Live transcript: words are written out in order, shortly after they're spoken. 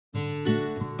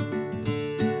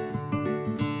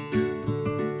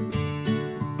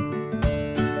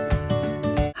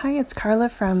it's Carla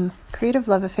from Creative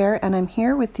Love Affair, and I'm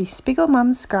here with the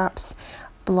SpiegelMom Scraps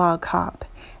blog hop.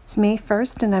 It's May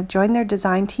 1st, and I've joined their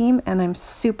design team, and I'm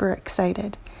super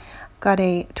excited. Got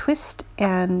a twist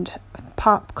and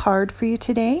pop card for you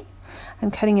today. I'm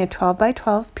cutting a 12 by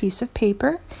 12 piece of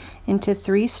paper into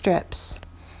 3 strips,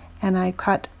 and I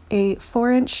cut a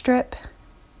 4-inch strip,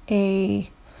 a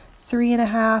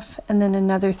 3.5, and then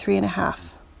another 3.5.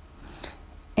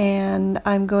 And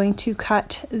I'm going to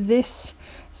cut this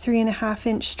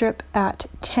 3.5-inch strip at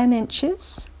 10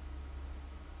 inches.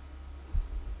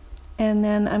 And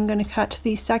then I'm going to cut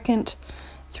the second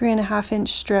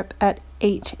 3.5-inch strip at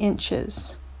 8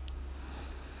 inches.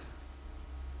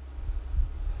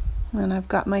 And I've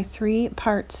got my 3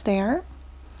 parts there.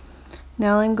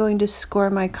 Now I'm going to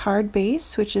score my card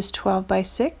base, which is 12 by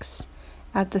 6,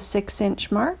 at the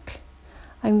 6-inch mark.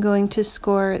 I'm going to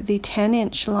score the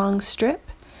 10-inch long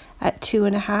strip at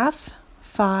 2.5,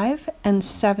 5, and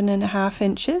 7.5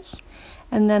 inches,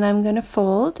 and then I'm going to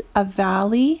fold a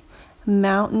valley,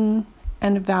 mountain,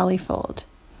 and a valley fold.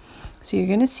 So you're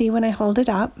going to see when I hold it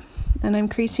up, and I'm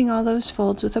creasing all those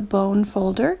folds with a bone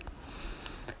folder.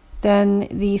 Then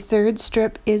the 3rd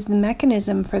strip is the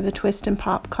mechanism for the twist and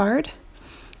pop card.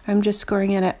 I'm just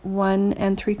scoring it at 1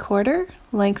 3/4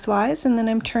 lengthwise, and then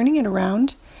I'm turning it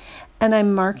around and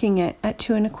I'm marking it at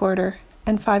 2 1/4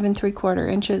 and 5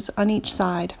 3/4 inches on each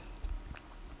side.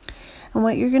 And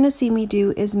what you're going to see me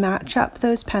do is match up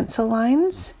those pencil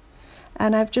lines,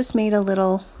 and I've just made a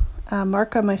little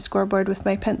mark on my scoreboard with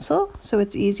my pencil so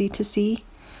it's easy to see,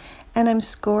 and I'm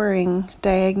scoring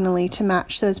diagonally to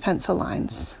match those pencil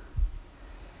lines,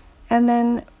 and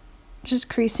then just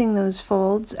creasing those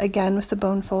folds again with the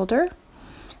bone folder.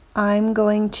 I'm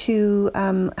going to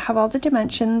have all the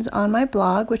dimensions on my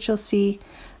blog, which you'll see,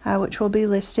 which will be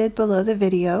listed below the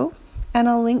video, and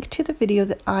I'll link to the video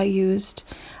that I used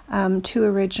to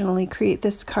originally create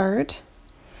this card,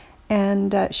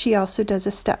 and she also does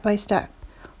a step-by-step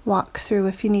walkthrough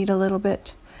if you need a little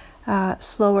bit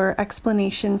slower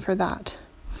explanation for that.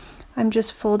 I'm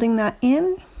just folding that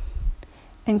in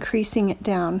and creasing it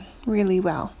down really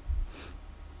well.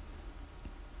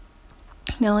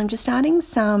 Now I'm just adding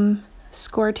some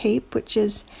score tape, which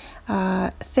is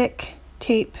thick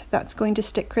tape that's going to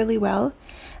stick really well,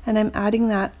 and I'm adding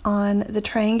that on the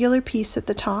triangular piece at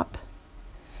the top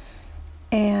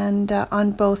and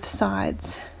on both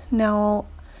sides. Now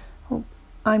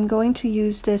I'm going to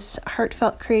use this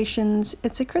Heartfelt Creations.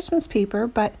 It's a Christmas paper,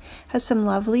 but has some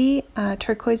lovely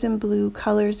turquoise and blue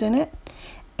colors in it,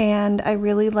 and I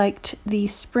really liked the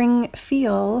spring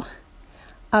feel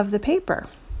of the paper.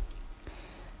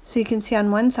 So you can see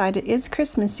on one side it is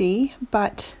Christmassy,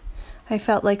 but I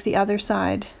felt like the other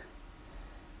side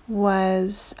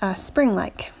was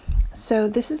spring-like. So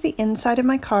this is the inside of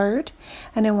my card,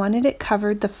 and I wanted it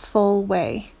covered the full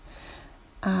way.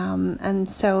 And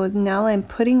so now I'm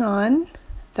putting on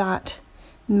that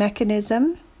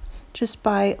mechanism just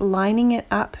by lining it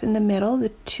up in the middle,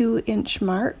 the 2-inch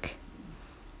mark.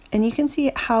 And you can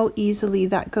see how easily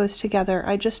that goes together.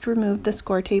 I just removed the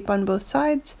score tape on both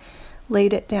sides,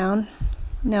 laid it down.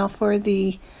 Now for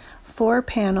the 4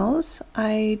 panels,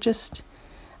 I just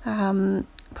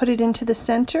put it into the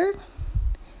center,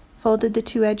 folded the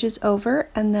 2 edges over,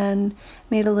 and then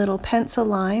made a little pencil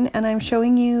line, and I'm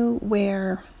showing you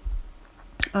where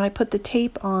I put the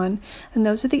tape on, and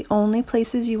those are the only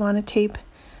places you want to tape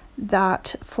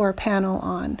that 4 panel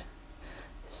on.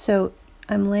 So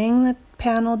I'm laying the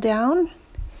panel down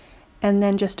and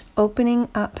then just opening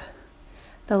up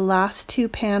the last 2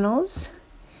 panels,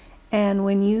 and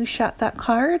when you shut that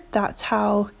card, that's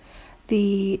how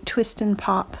the twist and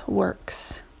pop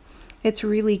works. It's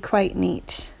really quite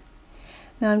neat.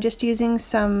 Now I'm just using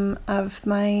some of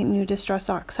my new Distress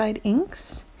Oxide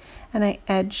inks, and I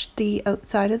edged the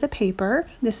outside of the paper.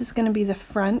 This is going to be the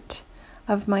front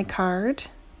of my card,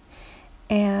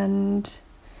 and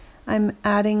I'm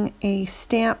adding a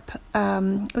stamp.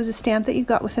 It was a stamp that you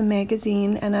got with a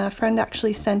magazine, and a friend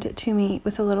actually sent it to me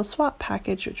with a little swap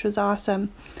package, which was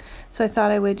awesome. So I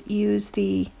thought I would use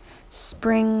the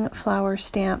spring flower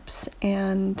stamps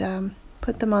and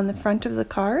put them on the front of the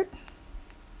card.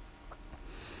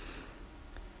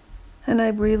 And I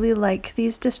really like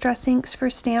these Distress inks for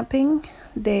stamping.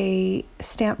 They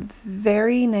stamp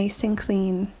very nice and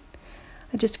clean.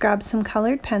 I just grabbed some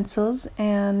colored pencils,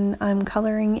 and I'm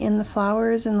coloring in the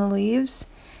flowers and the leaves,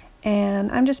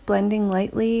 and I'm just blending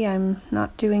lightly. I'm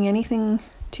not doing anything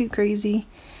too crazy,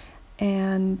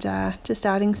 and just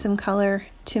adding some color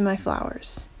to my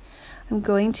flowers. I'm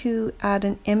going to add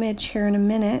an image here in a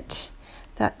minute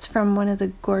that's from one of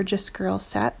the Gorjuss girl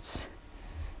sets,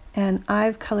 and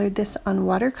I've colored this on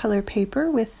watercolor paper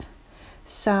with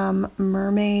some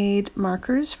Mermaid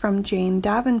markers from Jane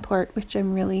Davenport, which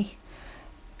I'm really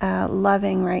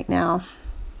loving right now.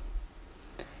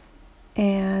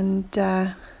 And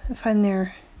I find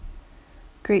they're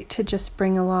great to just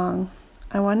bring along.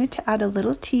 I wanted to add a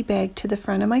little tea bag to the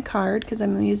front of my card because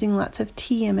I'm using lots of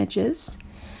tea images.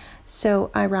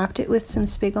 So I wrapped it with some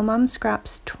SpiegelMom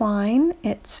Scraps twine.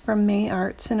 It's from May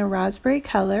Arts in a raspberry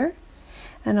color.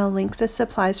 And I'll link the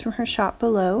supplies from her shop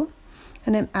below.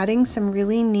 And I'm adding some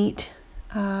really neat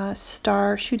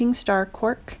shooting star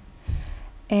cork.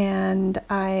 And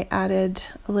I added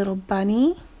a little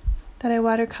bunny that I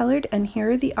watercolored. And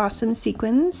here are the awesome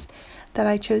sequins that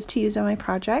I chose to use on my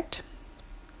project.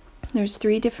 There's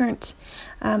 3 different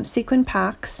sequin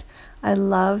packs. I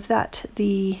love that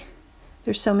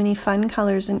there's so many fun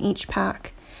colors in each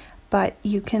pack, but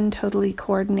you can totally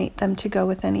coordinate them to go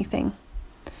with anything.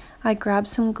 I grabbed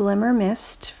some Glimmer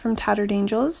Mist from Tattered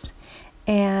Angels,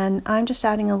 and I'm just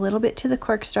adding a little bit to the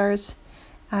cork stars.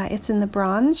 It's in the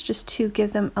bronze just to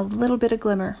give them a little bit of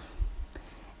glimmer.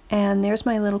 And there's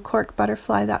my little cork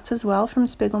butterfly, that's as well from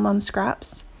SpiegelMom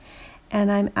Scraps. And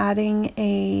I'm adding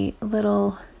a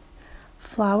little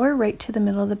flower right to the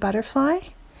middle of the butterfly,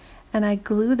 and I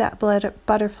glue that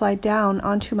butterfly down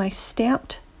onto my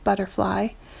stamped butterfly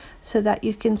so that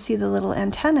you can see the little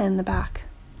antenna in the back.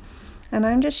 And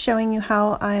I'm just showing you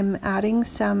how I'm adding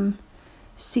some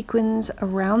sequins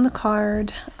around the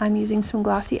card. I'm using some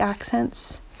glossy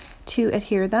accents to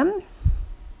adhere them,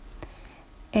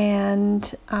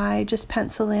 and I just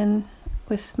pencil in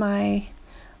with my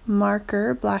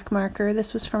marker, black marker.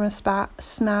 This was from a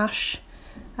Smash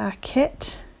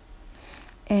kit,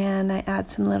 and I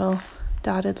add some little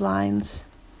dotted lines.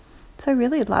 So I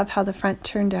really love how the front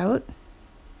turned out,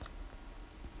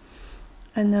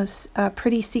 and those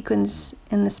pretty sequins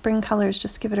in the spring colors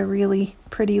just give it a really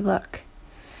pretty look.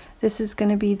 This is going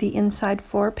to be the inside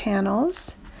 4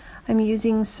 panels. I'm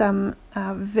using some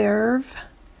Verve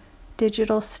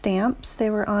digital stamps.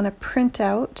 They were on a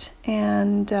printout,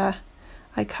 and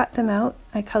I cut them out.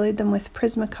 I colored them with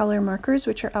Prismacolor markers,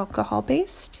 which are alcohol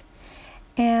based,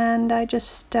 and I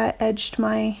just edged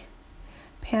my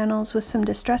panels with some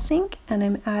Distress ink, and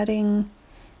I'm adding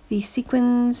the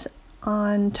sequins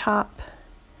on top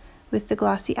with the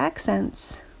glossy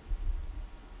accents.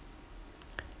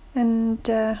 And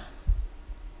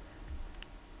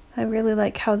I really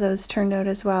like how those turned out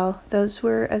as well. Those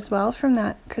were as well from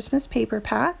that Christmas paper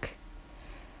pack.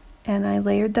 And I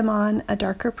layered them on a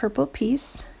darker purple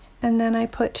piece, and then I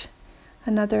put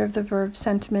another of the Verve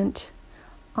sentiment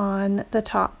on the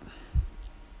top.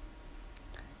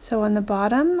 So on the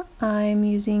bottom, I'm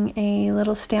using a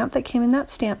little stamp that came in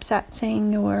that stamp set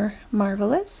saying "You're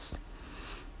marvelous,"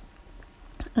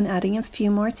 and adding a few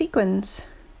more sequins.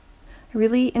 I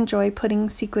really enjoy putting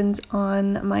sequins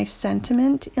on my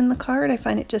sentiment in the card. I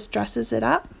find it just dresses it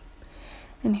up.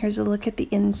 And here's a look at the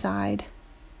inside.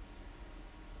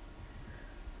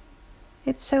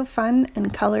 It's so fun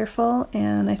and colorful,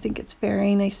 and I think it's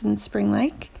very nice and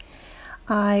spring-like.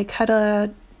 I cut a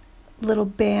little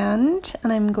band,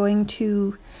 and I'm going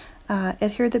to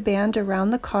adhere the band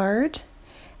around the card.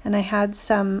 And I had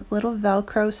some little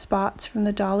Velcro spots from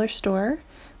the dollar store.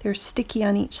 They're sticky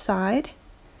on each side.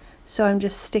 So I'm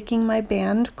just sticking my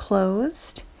band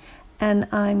closed, and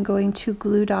I'm going to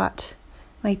glue dot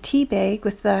my tea bag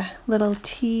with the little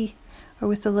tea, or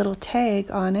with the little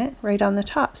tag on it right on the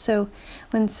top. So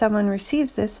when someone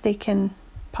receives this, they can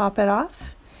pop it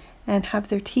off and have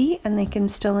their tea, and they can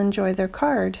still enjoy their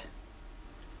card.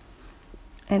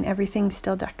 And everything's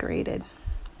still decorated.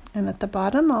 And at the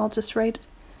bottom, I'll just write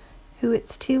who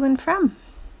it's to and from.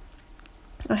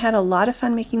 I had a lot of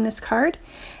fun making this card,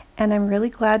 and I'm really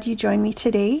glad you joined me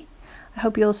today. I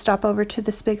hope you'll stop over to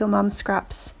the SpiegelMom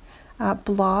Scraps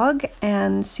blog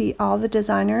and see all the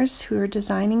designers who are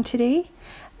designing today,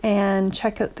 and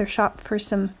check out their shop for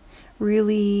some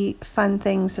really fun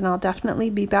things, and I'll definitely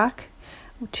be back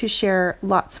to share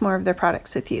lots more of their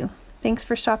products with you. Thanks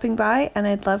for stopping by, and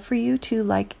I'd love for you to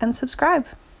like and subscribe.